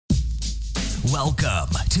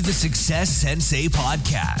Welcome to the Success Sensei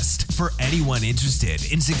podcast for anyone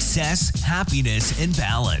interested in success, happiness, and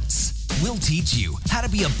balance. We'll teach you how to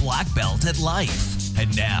be a black belt at life.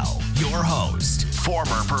 And now, your host,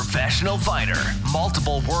 former professional fighter,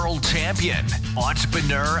 multiple world champion,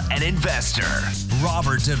 entrepreneur, and investor,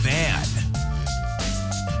 Robert Devan.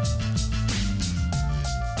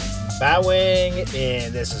 Bowing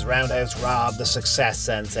in, this is Roundhouse Rob, the Success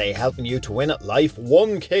Sensei, helping you to win at life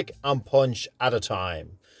one kick and punch at a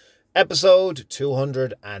time. Episode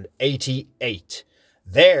 288.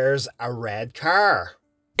 There's a red car.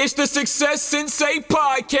 It's the Success Sensei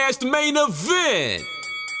podcast main event.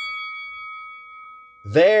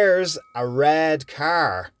 There's a red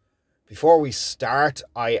car. Before we start,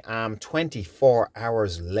 I am 24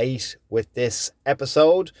 hours late with this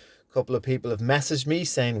episode. A couple of people have messaged me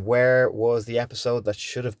saying where was the episode that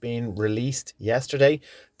should have been released yesterday.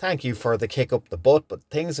 Thank you for the kick up the butt, but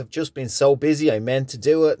things have just been so busy. I meant to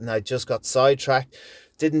do it and I just got sidetracked.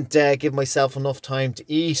 Didn't give myself enough time to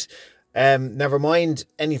eat. Never mind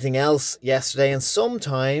anything else yesterday. And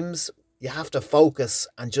sometimes you have to focus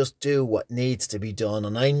and just do what needs to be done.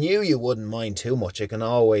 And I knew you wouldn't mind too much. I can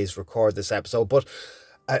always record this episode, but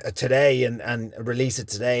today and release it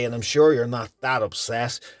today. And I'm sure you're not that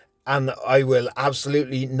upset. And I will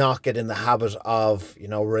absolutely not get in the habit of,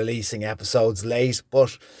 releasing episodes late,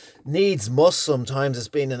 but needs must sometimes. It's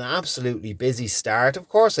been an absolutely busy start. Of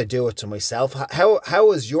course, I do it to myself.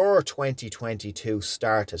 How has your 2022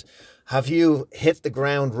 started? Have you hit the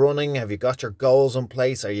ground running? Have you got your goals in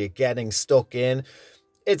place? Are you getting stuck in?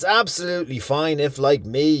 It's absolutely fine if, like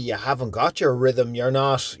me, you haven't got your rhythm. You're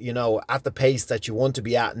not, at the pace that you want to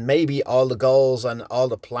be at. And maybe all the goals and all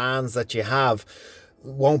the plans that you have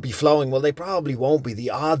won't be flowing. Well, they probably won't be. The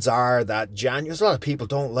odds are that there's a lot of people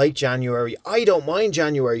don't like January. I don't mind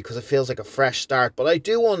January because it feels like a fresh start, but I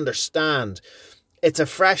do understand it's a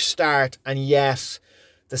fresh start, and yet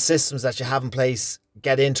the systems that you have in place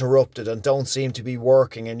get interrupted and don't seem to be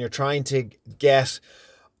working, and you're trying to get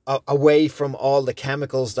away from all the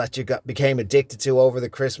chemicals that you became addicted to over the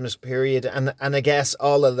Christmas period, and I guess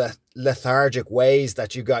all of the lethargic ways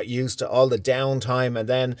that you got used to, all the downtime, and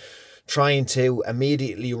then trying to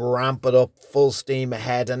immediately ramp it up full steam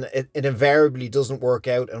ahead, and it invariably doesn't work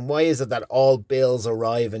out. And why is it that all bills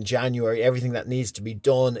arrive in January? Everything that needs to be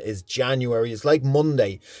done is January. It's like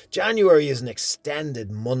Monday. January is an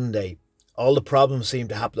extended Monday. All the problems seem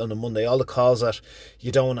to happen on a Monday. All the calls that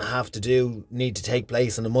you don't want to have to do need to take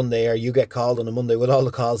place on a Monday, or you get called on a Monday with all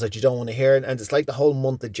the calls that you don't want to hear. And it's like the whole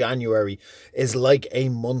month of January is like a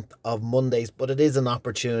month of Mondays, but it is an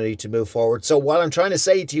opportunity to move forward. So what I'm trying to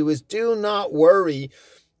say to you is, do not worry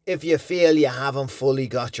if you feel you haven't fully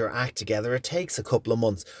got your act together. It takes a couple of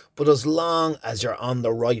months, but as long as you're on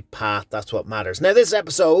the right path, that's what matters. Now, this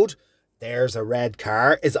episode, There's a Red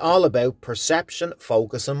Car, is all about perception,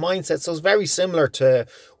 focus, and mindset. So it's very similar to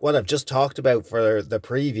what I've just talked about for the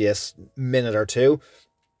previous minute or two.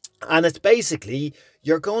 And it's basically,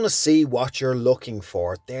 you're going to see what you're looking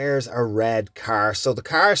for. There's a red car. So the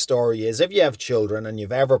car story is, if you have children and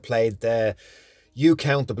you've ever played you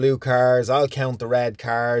count the blue cars, I'll count the red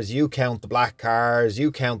cars, you count the black cars,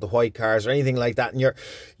 you count the white cars, or anything like that, and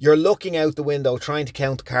you're looking out the window trying to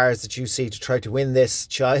count the cars that you see to try to win this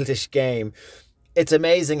childish game. It's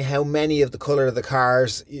amazing how many of the colour of the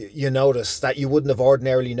cars you notice that you wouldn't have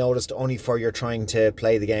ordinarily noticed, only for you're trying to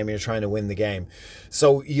play the game and you're trying to win the game.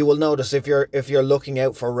 So you will notice if you're looking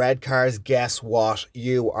out for red cars, guess what?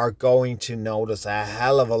 You are going to notice a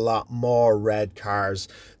hell of a lot more red cars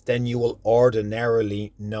than you will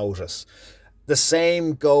ordinarily notice. The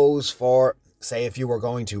same goes for, say, if you were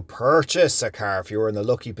going to purchase a car, if you were in the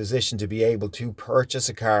lucky position to be able to purchase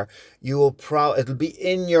a car, it'll be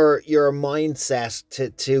in your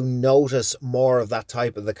mindset to notice more of that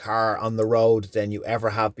type of the car on the road than you ever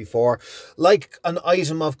have before. Like an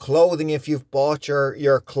item of clothing, if you've bought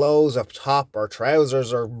your clothes up top, or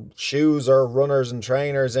trousers or shoes or runners and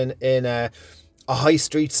trainers in a high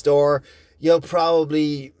street store, you'll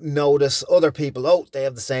probably notice other people, they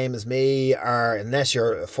have the same as me, or unless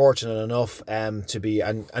you're fortunate enough to be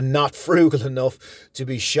and not frugal enough to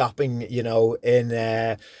be shopping,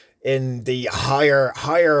 in the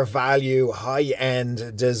higher value,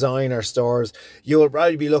 high-end designer stores, you will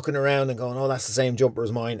probably be looking around and going, that's the same jumper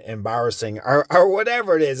as mine, embarrassing, or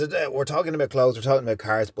whatever it is. We're talking about clothes, we're talking about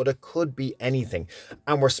cars, but it could be anything.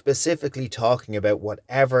 And we're specifically talking about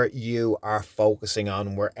whatever you are focusing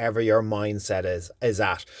on, wherever your mindset is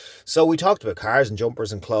at. So we talked about cars and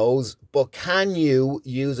jumpers and clothes, but can you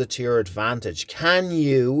use it to your advantage? Can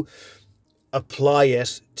you apply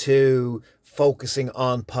it to focusing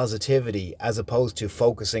on positivity as opposed to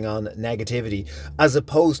focusing on negativity, as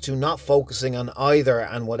opposed to not focusing on either,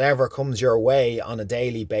 and whatever comes your way on a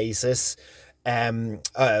daily basis.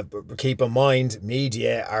 Keep in mind,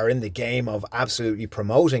 media are in the game of absolutely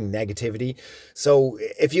promoting negativity. So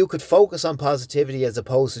if you could focus on positivity as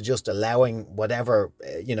opposed to just allowing whatever,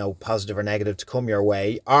 positive or negative to come your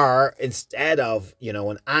way, or instead of,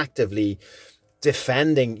 and actively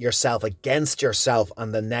defending yourself against yourself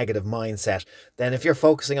and the negative mindset, then if you're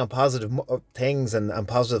focusing on positive things and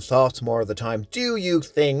positive thoughts more of the time, do you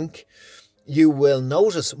think you will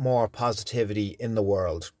notice more positivity in the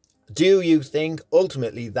world? Do you think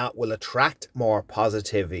ultimately that will attract more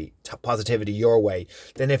positivity your way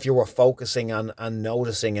than if you were focusing on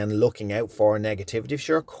noticing and looking out for negativity?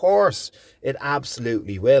 Sure, of course, it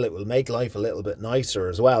absolutely will. It will make life a little bit nicer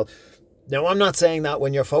as well. Now, I'm not saying that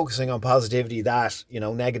when you're focusing on positivity that,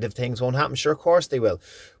 negative things won't happen. Sure, of course they will.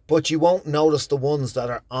 But you won't notice the ones that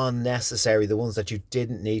are unnecessary, the ones that you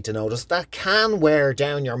didn't need to notice, that can wear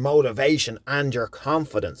down your motivation and your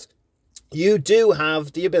confidence. You do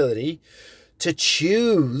have the ability to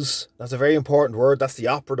choose. That's a very important word. That's the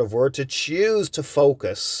operative word, to choose to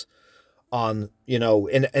focus on,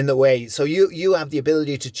 in the way. So you have the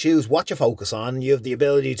ability to choose what you focus on. You have the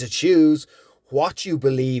ability to choose what you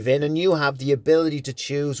believe in, and you have the ability to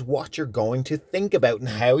choose what you're going to think about and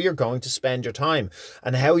how you're going to spend your time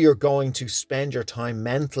and how you're going to spend your time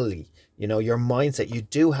mentally. Your mindset. You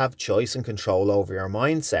do have choice and control over your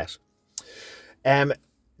mindset.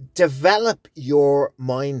 Develop your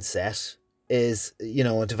mindset is,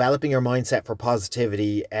 developing your mindset for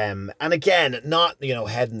positivity. And again, not,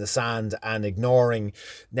 head in the sand and ignoring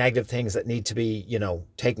negative things that need to be,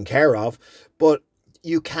 taken care of, but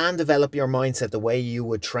you can develop your mindset the way you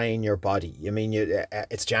would train your body. I mean,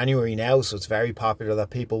 it's January now, so it's very popular that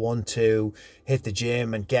people want to hit the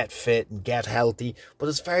gym and get fit and get healthy. But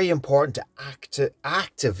it's very important to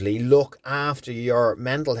actively look after your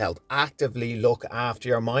mental health, actively look after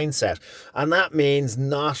your mindset. And that means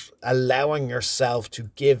not allowing yourself to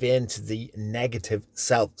give in to the negative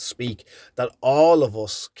self-speak that all of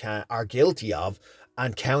us are guilty of,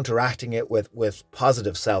 and counteracting it with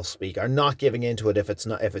positive self-speak, or not giving into it if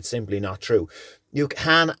it's simply not true. You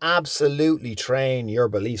can absolutely train your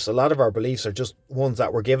beliefs. A lot of our beliefs are just ones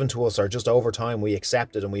that were given to us, or just over time we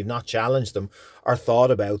accepted, and we've not challenged them or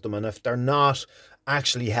thought about them. And if they're not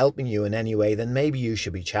actually helping you in any way, then maybe you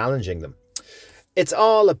should be challenging them. It's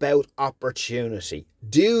all about opportunity.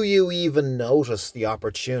 Do you even notice the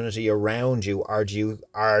opportunity around you, or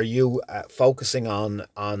are you focusing on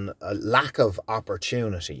a lack of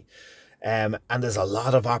opportunity? And there's a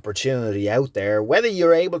lot of opportunity out there. Whether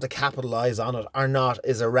you're able to capitalize on it or not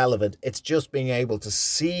is irrelevant. It's just being able to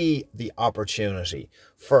see the opportunity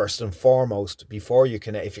first and foremost before you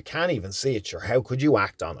can. If you can't even see it, sure, how could you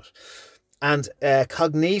act on it? And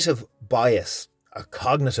cognitive bias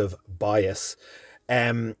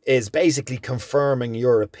is basically confirming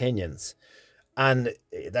your opinions. And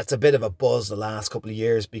that's a bit of a buzz the last couple of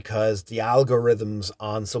years, because the algorithms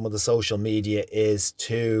on some of the social media is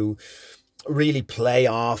to really play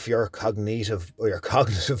off your cognitive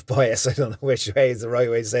bias. I don't know which way is the right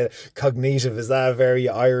way to say it. Cognitive, is that a very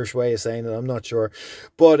Irish way of saying it? I'm not sure.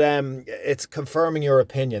 But it's confirming your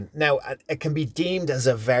opinion. Now, it can be deemed as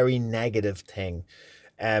a very negative thing.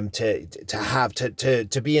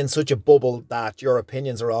 To be in such a bubble that your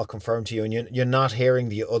opinions are all confirmed to you, and you're not hearing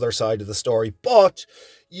the other side of the story, but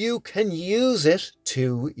you can use it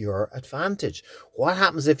to your advantage. What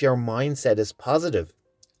happens if your mindset is positive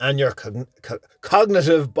and your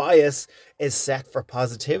cognitive bias is set for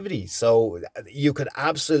positivity? So you could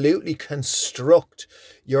absolutely construct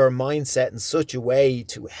your mindset in such a way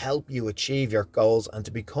to help you achieve your goals and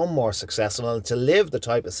to become more successful and to live the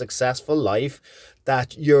type of successful life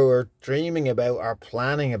that you're dreaming about or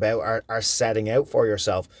planning about or setting out for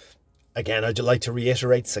yourself. Again, I'd like to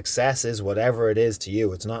reiterate, success is whatever it is to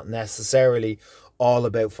you. It's not necessarily all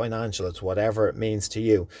about financial. It's whatever it means to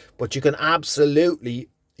you. But you can absolutely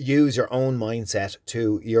use your own mindset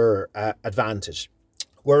to your advantage.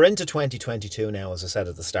 We're into 2022 now, as I said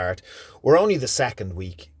at the start. We're only the second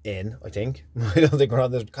week in, I think. I don't think we're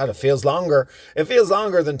on the, kind of feels longer. It feels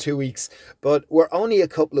longer than 2 weeks, but we're only a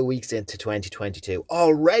couple of weeks into 2022.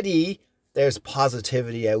 Already there's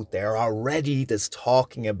positivity out there. Already there's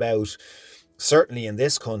talking about, certainly in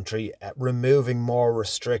this country, removing more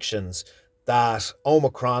restrictions, that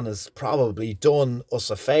Omicron has probably done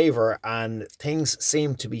us a favour and things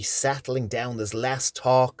seem to be settling down. There's less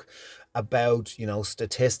talk about,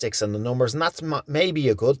 statistics and the numbers, and that's maybe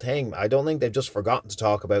a good thing. I don't think they've just forgotten to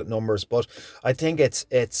talk about numbers, but I think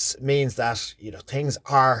it's means that, things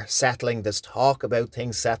are settling. There's talk about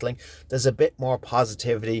things settling. There's a bit more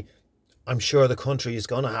positivity. I'm sure the country is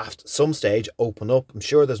going to have to, some stage, open up. I'm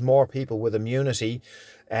sure there's more people with immunity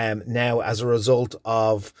now as a result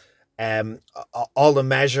of all the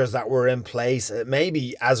measures that were in place,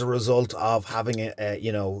 maybe as a result of having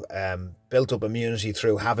built up immunity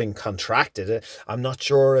through having contracted it. I'm not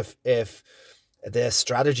sure if the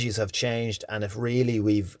strategies have changed and if really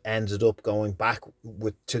we've ended up going back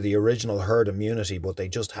to the original herd immunity, but they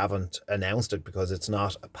just haven't announced it because it's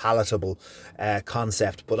not a palatable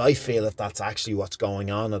concept. But I feel that that's actually what's going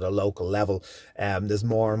on at a local level. There's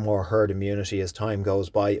more and more herd immunity as time goes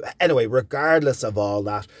by. Anyway, regardless of all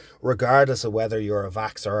that, regardless of whether you're a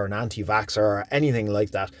vaxxer or an anti-vaxxer or anything like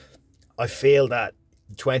that, I feel that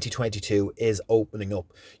 2022 is opening up.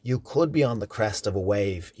 You could be on the crest of a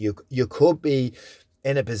wave. You could be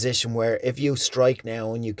in a position where if you strike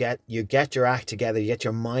now and you get your act together, you get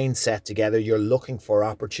your mindset together, you're looking for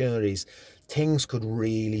opportunities, things could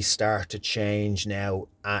really start to change now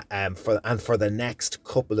for the next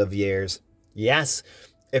couple of years. Yes,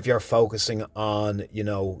 if you're focusing on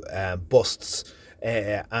busts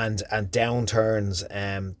and downturns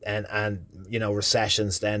and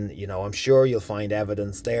recessions, then I'm sure you'll find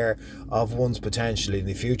evidence there of ones potentially in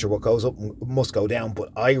the future. What goes up must go down. But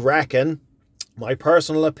I reckon, my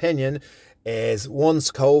personal opinion is,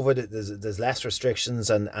 once COVID, there's less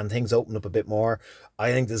restrictions and things open up a bit more,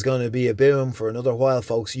 I think there's going to be a boom for another while,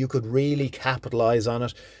 folks. You could really capitalize on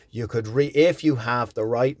it. You could if you have the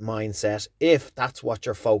right mindset, if that's what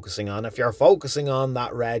you're focusing on, if you're focusing on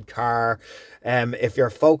that red car, if you're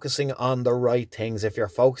focusing on the right things, if you're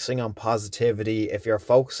focusing on positivity, if you're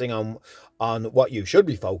focusing on what you should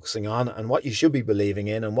be focusing on and what you should be believing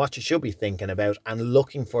in and what you should be thinking about and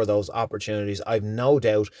looking for those opportunities, I've no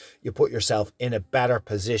doubt you put yourself in a better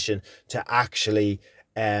position to actually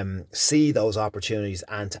see those opportunities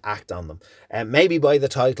and to act on them. Maybe by the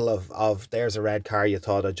title of There's a Red Car, you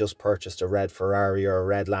thought I just purchased a red Ferrari or a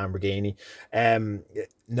red Lamborghini.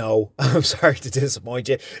 No, I'm sorry to disappoint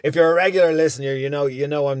you. If you're a regular listener, you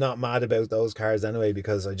know I'm not mad about those cars anyway,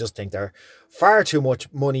 because I just think they're far too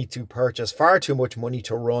much money to purchase, far too much money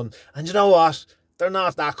to run. And you know what? They're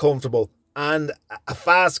not that comfortable. And a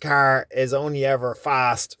fast car is only ever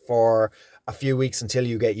fast for a few weeks until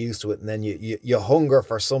you get used to it, and then you hunger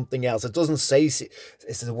for something else. It doesn't is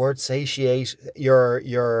the word satiate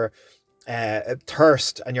your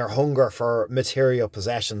thirst and your hunger for material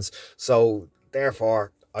possessions. So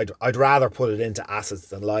therefore, I'd rather put it into assets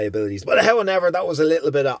than liabilities. But however, that was a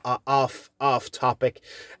little bit off topic.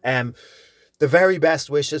 The very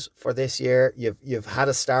best wishes for this year. You've had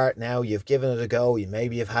a start now. You've given it a go.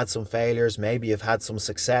 Maybe you've had some failures. Maybe you've had some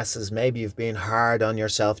successes. Maybe you've been hard on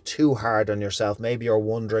yourself, too hard on yourself. Maybe you're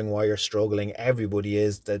wondering why you're struggling. Everybody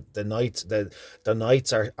is. The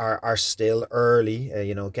nights are still early.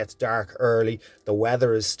 It gets dark early. The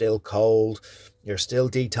weather is still cold. You're still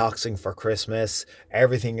detoxing for Christmas.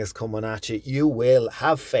 Everything is coming at you. You will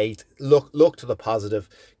have faith. Look to the positive.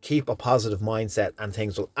 Keep a positive mindset, and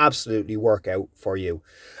things will absolutely work out for you,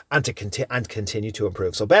 and continue to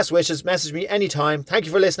improve. So best wishes. Message me anytime. Thank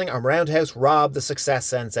you for listening. I'm Roundhouse Rob, the Success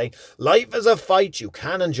Sensei. Life is a fight you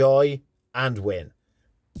can enjoy and win.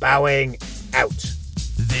 Bowing out.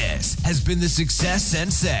 This has been the Success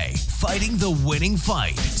Sensei, fighting the winning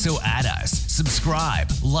fight. So add us, subscribe,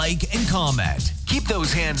 like, and comment. Keep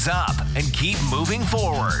those hands up and keep moving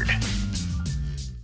forward.